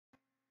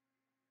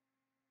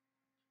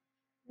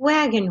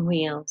Wagon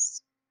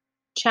Wheels,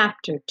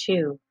 Chapter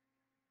 2.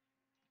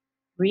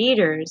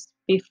 Readers,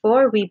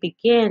 before we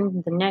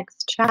begin the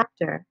next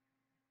chapter,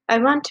 I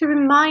want to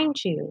remind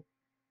you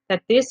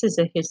that this is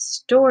a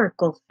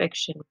historical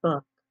fiction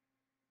book,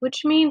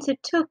 which means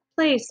it took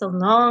place a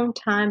long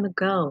time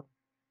ago.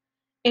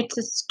 It's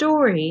a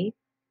story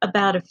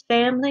about a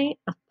family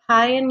of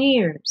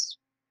pioneers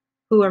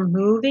who are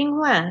moving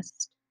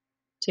west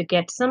to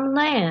get some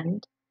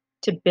land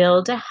to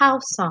build a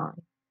house on.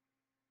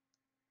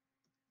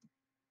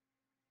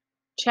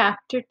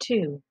 Chapter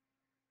 2.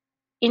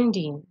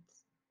 Indians.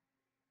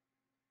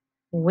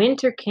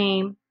 Winter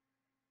came,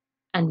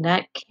 and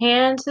that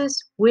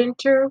Kansas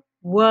winter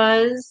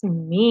was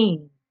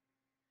mean.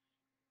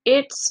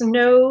 It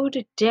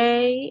snowed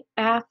day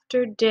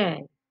after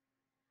day.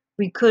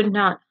 We could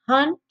not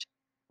hunt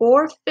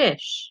or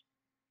fish.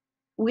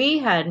 We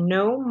had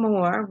no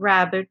more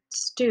rabbit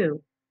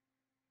stew.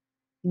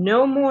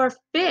 No more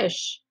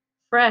fish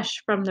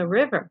fresh from the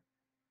river.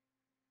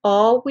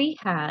 All we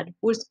had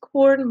was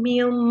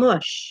cornmeal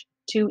mush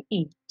to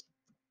eat.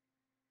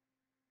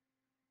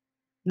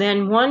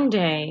 Then one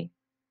day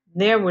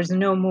there was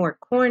no more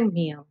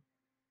cornmeal.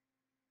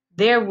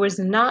 There was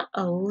not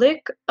a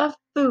lick of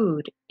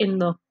food in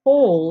the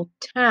whole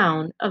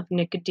town of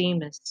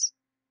Nicodemus,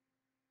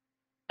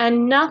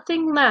 and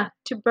nothing left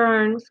to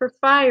burn for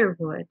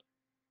firewood.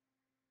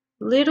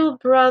 Little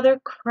brother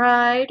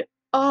cried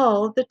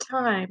all the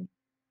time.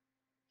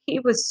 He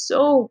was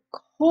so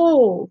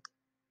cold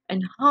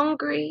and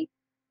hungry.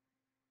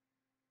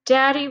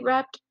 Daddy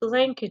wrapped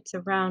blankets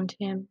around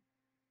him.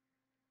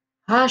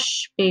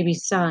 "Hush, baby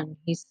son,"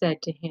 he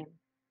said to him.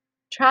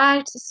 "Try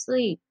to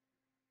sleep.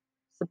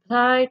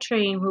 Supply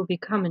train will be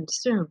coming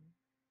soon."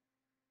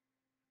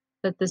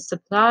 But the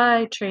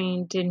supply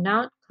train did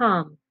not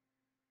come,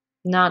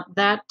 not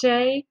that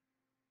day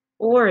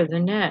or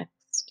the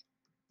next.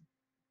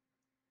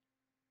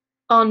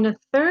 On the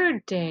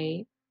third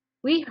day,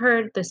 we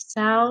heard the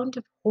sound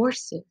of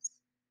horses.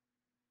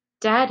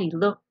 Daddy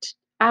looked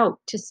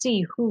out to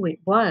see who it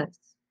was.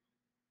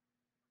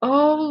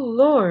 "Oh,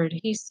 Lord,"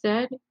 he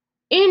said,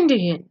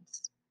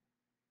 "Indians!"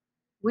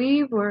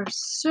 We were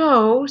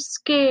so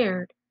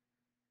scared.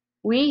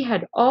 We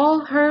had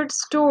all heard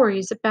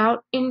stories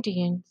about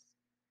Indians.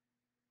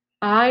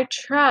 I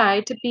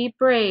tried to be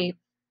brave.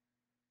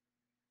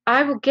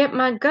 "I will get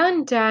my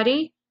gun,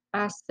 Daddy,"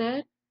 I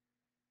said.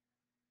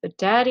 But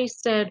Daddy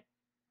said,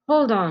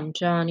 "Hold on,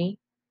 Johnny.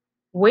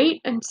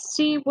 Wait and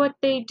see what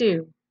they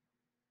do."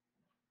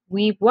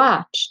 We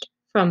watched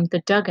from the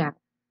dugout.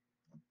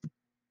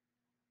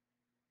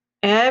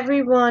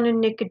 Everyone in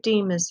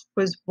Nicodemus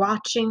was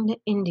watching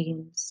the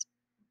Indians.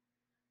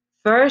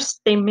 First,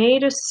 they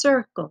made a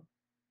circle.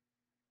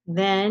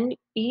 Then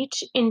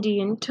each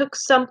Indian took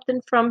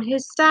something from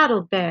his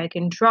saddlebag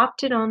and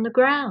dropped it on the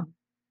ground.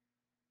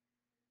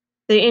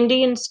 The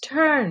Indians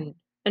turned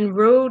and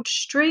rode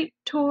straight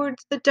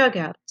towards the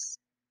dugouts.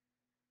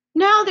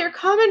 "Now they're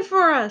coming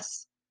for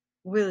us!"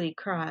 Willie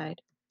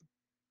cried.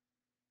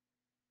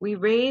 We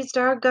raised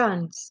our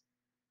guns,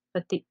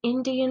 but the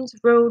Indians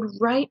rode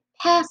right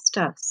past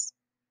us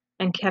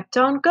and kept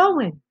on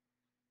going.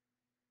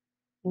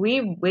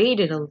 We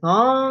waited a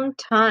long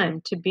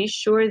time to be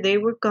sure they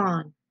were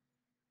gone.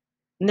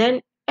 And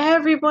then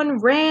everyone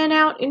ran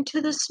out into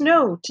the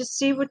snow to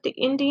see what the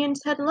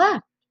Indians had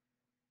left.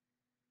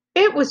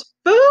 It was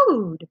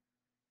food!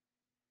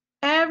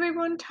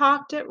 Everyone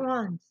talked at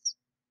once.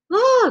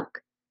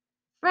 "Look!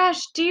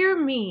 Fresh deer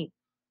meat,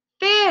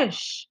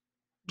 fish,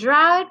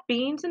 dried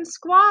beans and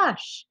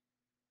squash,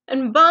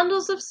 and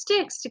bundles of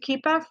sticks to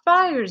keep our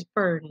fires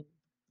burning."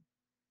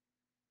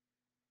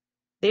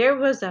 There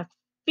was a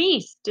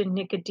feast in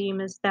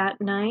Nicodemus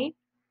that night,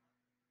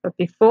 but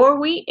before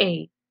we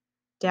ate,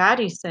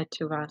 Daddy said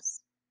to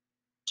us,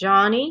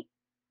 "Johnny,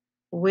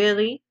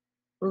 Willie,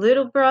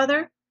 little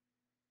brother,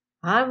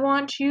 I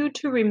want you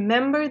to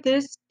remember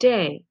this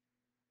day.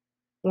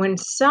 When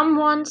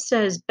someone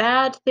says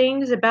bad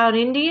things about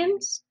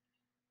Indians,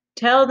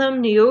 tell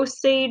them the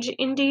Osage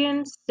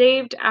Indians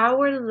saved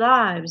our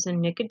lives in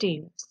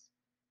Nicodemus."